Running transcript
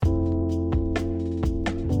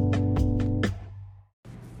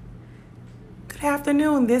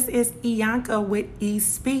afternoon. This is Ianka with E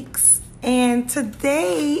Speaks. And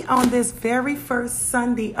today, on this very first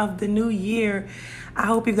Sunday of the new year, I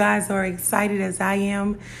hope you guys are excited as I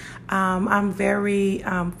am. I'm very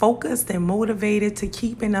focused and motivated to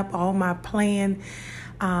keeping up all my planned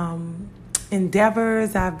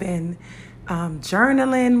endeavors. I've been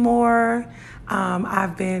journaling more.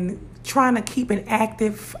 I've been trying to keep an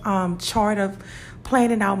active chart of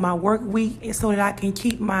planning out my work week so that I can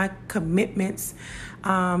keep my commitments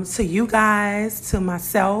to you guys, to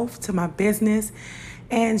myself, to my business,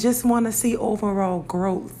 and just want to see overall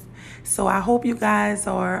growth. So I hope you guys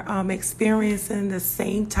are experiencing the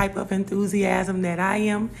same type of enthusiasm that I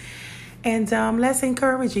am, and let's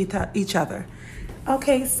encourage each other.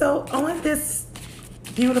 Okay, so on this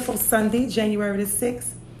beautiful Sunday, January the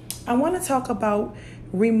 6th, I want to talk about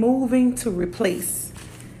removing to replace.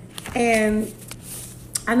 And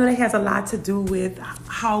I know that has a lot to do with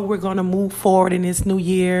how we're going to move forward in this new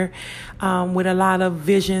year, with a lot of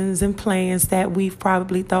visions and plans that we've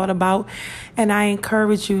probably thought about. And I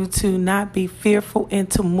encourage you to not be fearful and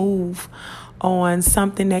to move on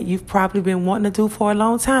something that you've probably been wanting to do for a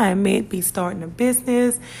long time. May it be starting a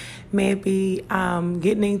business, maybe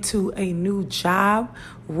getting into a new job,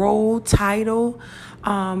 role, title,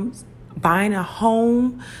 buying a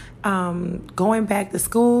home, going back to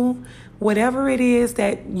school. Whatever it is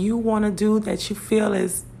that you want to do that you feel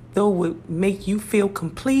as though would make you feel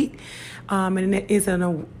complete, and it is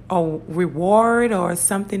a reward or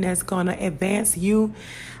something that's going to advance you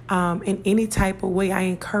in any type of way, I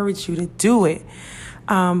encourage you to do it.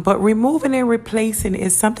 But removing and replacing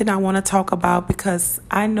is something I want to talk about because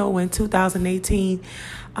I know in 2018,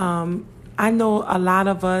 I know a lot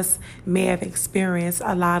of us may have experienced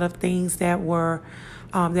a lot of things that were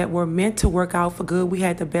meant to work out for good. We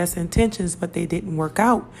had the best intentions, but they didn't work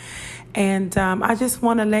out. And I just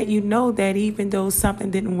want to let you know that even though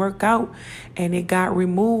something didn't work out and it got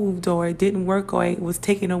removed or it didn't work or it was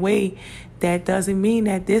taken away, that doesn't mean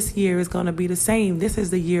that this year is going to be the same. This is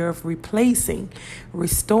the year of replacing,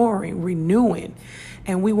 restoring, renewing.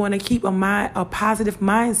 And we want to keep a positive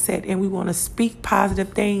mindset, and we want to speak positive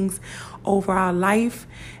things over our life.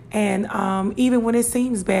 And even when it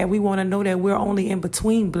seems bad, we want to know that we're only in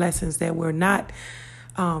between blessings, that we're not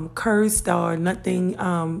cursed or nothing.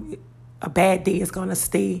 A bad day is going to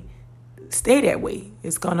stay that way.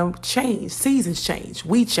 It's going to change. Seasons change.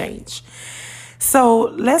 We change.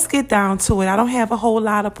 So let's get down to it. I don't have a whole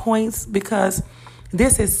lot of points because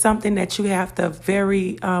this is something that you have to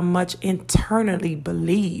very much internally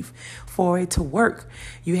believe for it to work.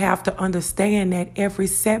 You have to understand that every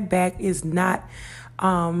setback is not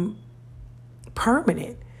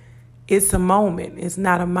permanent. It's a moment. It's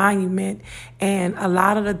not a monument. And a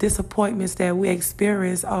lot of the disappointments that we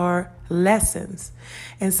experience are lessons.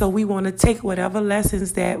 And so we want to take whatever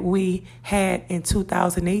lessons that we had in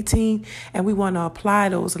 2018 and we want to apply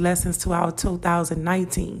those lessons to our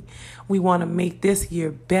 2019. We want to make this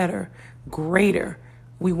year better, greater.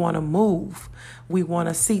 We want to move. We want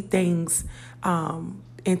to see things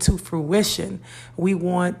into fruition. We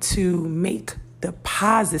want to make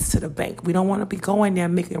deposits to the bank. We don't want to be going there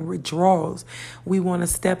making withdrawals. We want to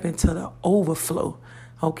step into the overflow.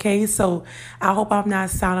 Okay, so I hope I'm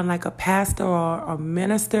not sounding like a pastor or a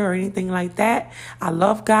minister or anything like that. I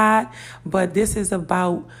love God, but this is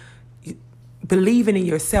about believing in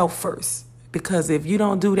yourself first, because if you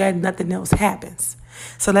don't do that, nothing else happens.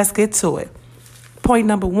 So let's get to it. Point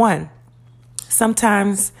number one,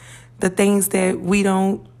 sometimes the things that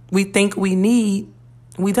we think we need,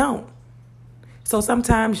 we don't. So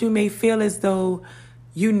sometimes you may feel as though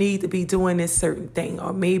you need to be doing this certain thing,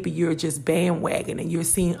 or maybe you're just bandwagon and you're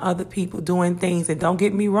seeing other people doing things. And don't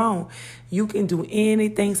get me wrong, you can do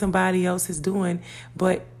anything somebody else is doing,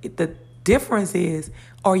 but the difference is,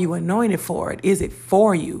 are you anointed for it? Is it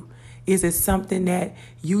for you? Is it something that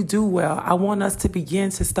you do well? I want us to begin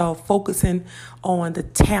to start focusing on the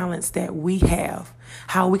talents that we have,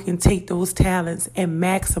 how we can take those talents and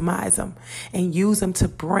maximize them and use them to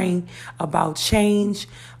bring about change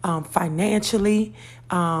financially,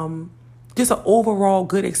 just an overall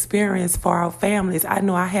good experience for our families. I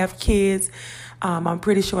know I have kids. I'm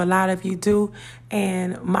pretty sure a lot of you do.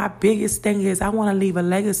 And my biggest thing is I want to leave a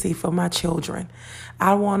legacy for my children.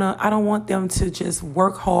 I don't want them to just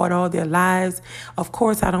work hard all their lives. Of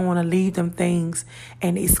course, I don't want to leave them things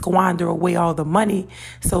and they squander away all the money.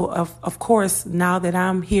 So of course, now that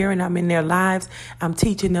I'm here and I'm in their lives, I'm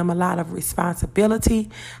teaching them a lot of responsibility,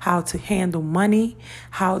 how to handle money,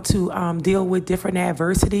 how to deal with different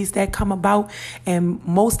adversities that come about. And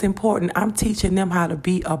most important, I'm teaching them how to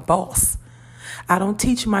be a boss. I don't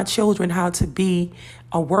teach my children how to be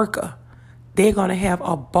a worker. They're going to have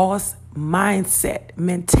a boss mindset,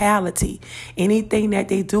 mentality. Anything that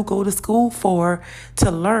they do go to school for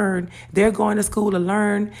to learn, they're going to school to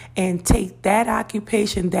learn and take that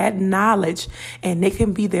occupation, that knowledge, and they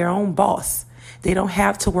can be their own boss. They don't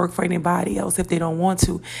have to work for anybody else if they don't want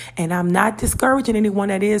to. And I'm not discouraging anyone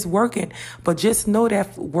that is working, but just know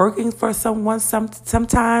that working for someone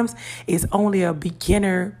sometimes is only a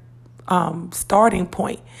beginner starting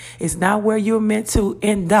point. It's not where you're meant to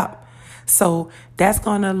end up. So that's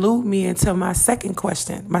going to lead me into my second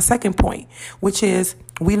point, which is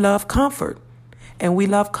we love comfort and we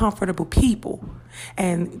love comfortable people.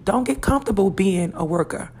 And don't get comfortable being a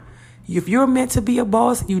worker. If you're meant to be a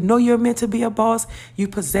boss, you know you're meant to be a boss. You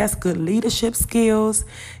possess good leadership skills.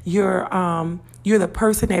 You're the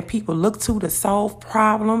person that people look to solve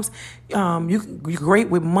problems. You're great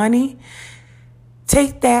with money.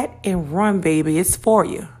 Take that and run, baby. It's for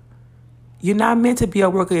you. You're not meant to be a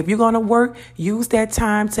worker. If you're going to work, use that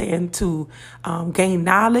time to gain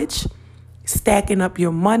knowledge, stacking up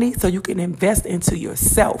your money so you can invest into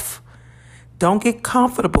yourself. Don't get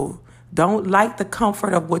comfortable. Don't like the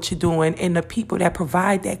comfort of what you're doing and the people that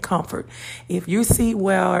provide that comfort. If you see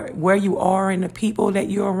where you are and the people that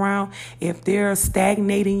you're around, if they're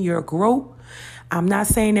stagnating your growth, I'm not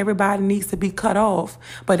saying everybody needs to be cut off,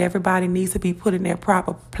 but everybody needs to be put in their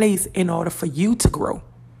proper place in order for you to grow.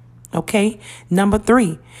 Okay. Number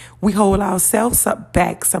 3, we hold ourselves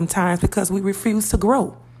back sometimes because we refuse to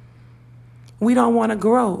grow. We don't want to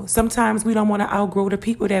grow. Sometimes we don't want to outgrow the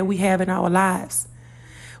people that we have in our lives.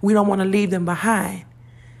 We don't want to leave them behind.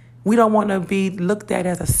 We don't want to be looked at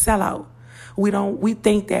as a sellout. We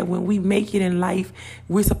think that when we make it in life,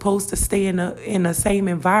 we're supposed to stay in the same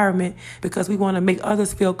environment because we want to make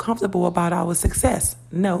others feel comfortable about our success.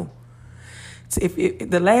 No. If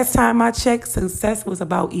the last time I checked, success was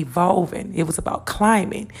about evolving. It was about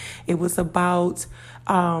climbing. It was about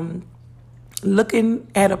looking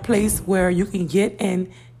at a place where you can get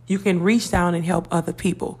and you can reach down and help other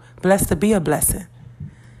people. Blessed to be a blessing.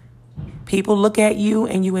 People look at you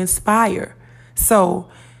and you inspire. So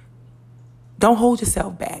don't hold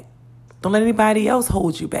yourself back. Don't let anybody else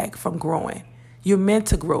hold you back from growing. You're meant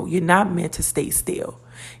to grow. You're not meant to stay still.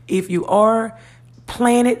 If you are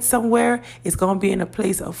planted somewhere, it's going to be in a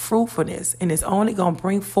place of fruitfulness, and it's only going to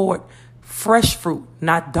bring forth fresh fruit,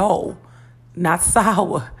 not dull, not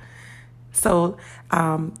sour. So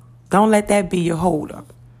don't let that be your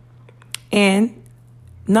holdup. And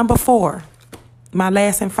number 4, my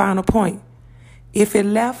last and final point. If it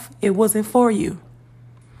left, it wasn't for you.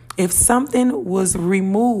 If something was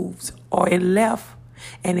removed or it left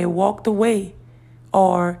and it walked away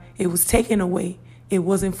or it was taken away, it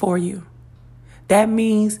wasn't for you. That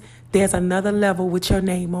means there's another level with your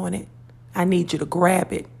name on it. I need you to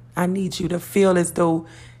grab it. I need you to feel as though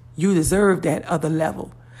you deserve that other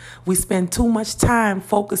level. We spend too much time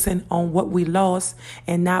focusing on what we lost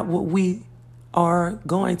and not what we are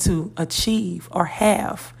going to achieve or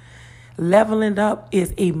have. Leveling up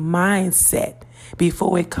is a mindset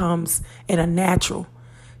before it comes in a natural.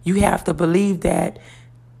 You have to believe that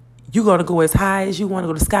you're going to go as high as you want to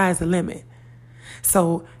go. The sky is the limit.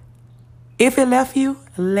 So if it left you,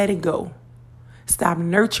 let it go. Stop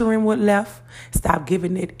nurturing what left. Stop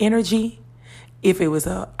giving it energy. If it was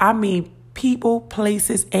people,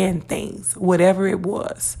 places, and things, whatever it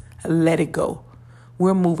was, let it go.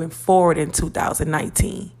 We're moving forward in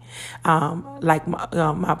 2019. Like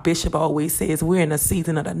my bishop always says, we're in a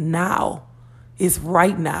season of the now. It's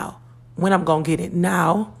right now. When I'm going to get it?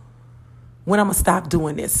 Now. When I'm going to stop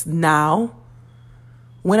doing this? Now.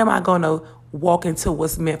 When am I going to walk into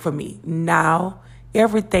what's meant for me? Now.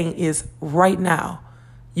 Everything is right now.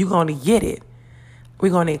 You're going to get it. We're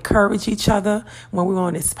going to encourage each other. When we're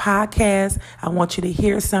on this podcast, I want you to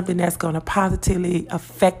hear something that's going to positively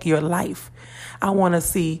affect your life. I want to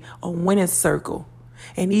see a winning circle.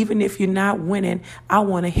 And even if you're not winning, I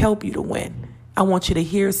want to help you to win. I want you to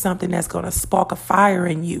hear something that's going to spark a fire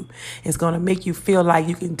in you. It's going to make you feel like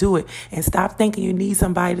you can do it. And stop thinking you need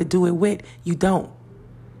somebody to do it with. You don't.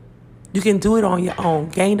 You can do it on your own.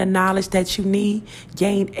 Gain the knowledge that you need.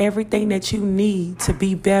 Gain everything that you need to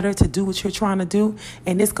be better, to do what you're trying to do.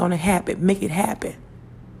 And it's going to happen. Make it happen.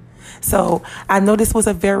 So I know this was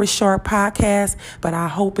a very short podcast, but I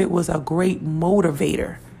hope it was a great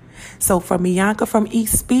motivator. So from Iyanka from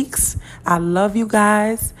East Speaks, I love you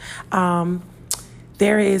guys.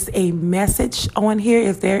 There is a message on here.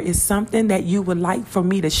 If there is something that you would like for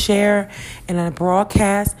me to share in a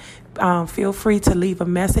broadcast, feel free to leave a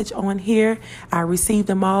message on here. I receive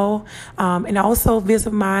them all. And also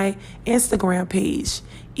visit my Instagram page,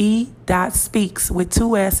 E.Speaks with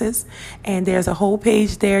 2 S's. And there's a whole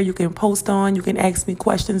page there you can post on. You can ask me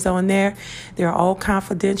questions on there. They're all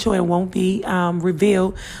confidential and won't be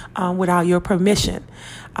revealed without your permission.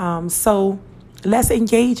 So let's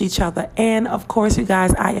engage each other. And of course, you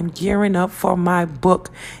guys, I am gearing up for my book.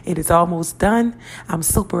 It is almost done. I'm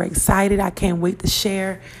super excited. I can't wait to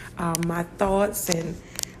share my thoughts and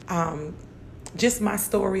just my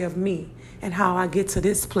story of me and how I get to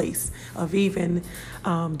this place of even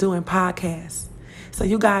doing podcasts. So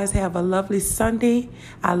you guys have a lovely Sunday.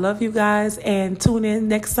 I love you guys, and tune in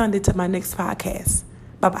next Sunday to my next podcast.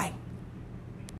 Bye-bye.